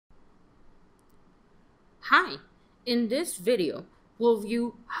Hi, in this video, we'll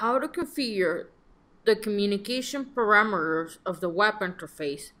view how to configure the communication parameters of the web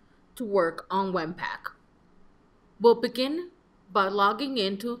interface to work on WIN-PAK. We'll begin by logging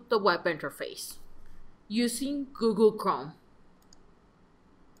into the web interface using Google Chrome.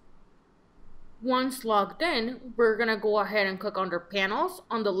 Once logged in, we're going to go ahead and click under Panels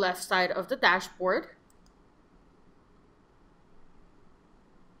on the left side of the dashboard.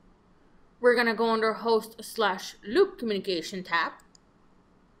 We're going to go under Host/Loop Communication tab.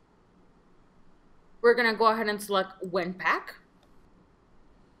 We're going to go ahead and select WIN-PAK.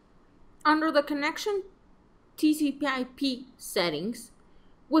 Under the connection TCP/IP settings,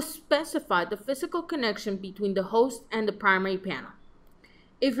 we'll specify the physical connection between the host and the primary panel.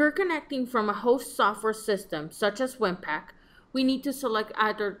 If you're connecting from a host software system, such as WIN-PAK, we need to select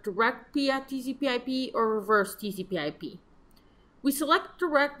either direct via TCP/IP or reverse TCP/IP. We select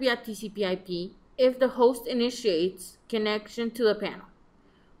direct via TCP/IP if the host initiates connection to the panel.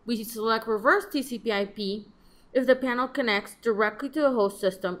 We select reverse TCP/IP if the panel connects directly to the host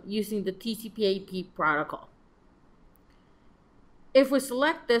system using the TCP/IP protocol. If we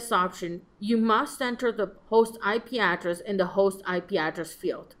select this option, you must enter the host IP address in the host IP address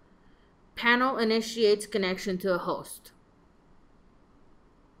field. Panel initiates connection to the host.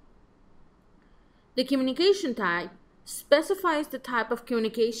 The communication type specifies the type of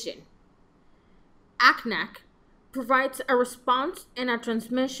communication. ACNAC provides a response and a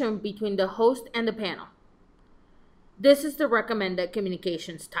transmission between the host and the panel. This is the recommended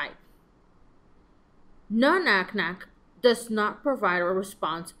communications type. Non-ACNAC does not provide a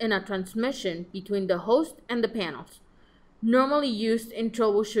response and a transmission between the host and the panels, normally used in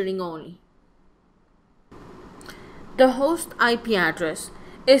troubleshooting only. The host IP address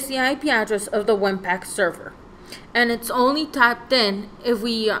is the IP address of the WIN-PAK server, and it's only typed in if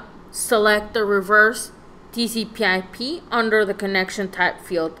we select the reverse TCP/IP under the connection type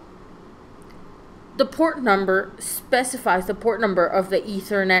field. The port number specifies the port number of the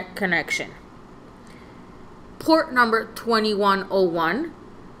Ethernet connection. Port number 2101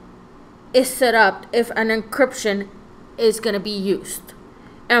 is set up if an encryption is going to be used,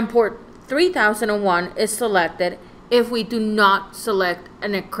 and port 3001 is selected if we do not select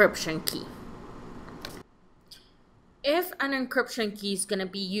an encryption key. If an encryption key is going to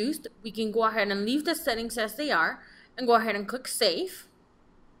be used, we can go ahead and leave the settings as they are and go ahead and click Save.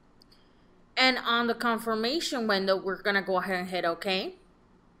 And on the confirmation window, we're going to go ahead and hit OK.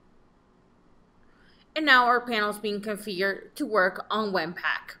 And now our panel is being configured to work on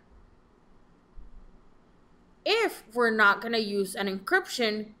WIN-PAK. If we're not going to use an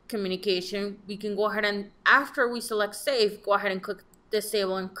encryption communication, we can go ahead and, after we select Save, go ahead and click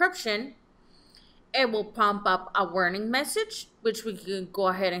Disable Encryption. It will prompt up a warning message, which we can go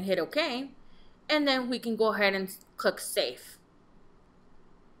ahead and hit OK. And then we can go ahead and click Save.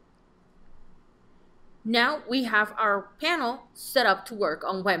 Now we have our panel set up to work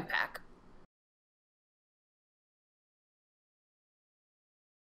on WIN-PAK.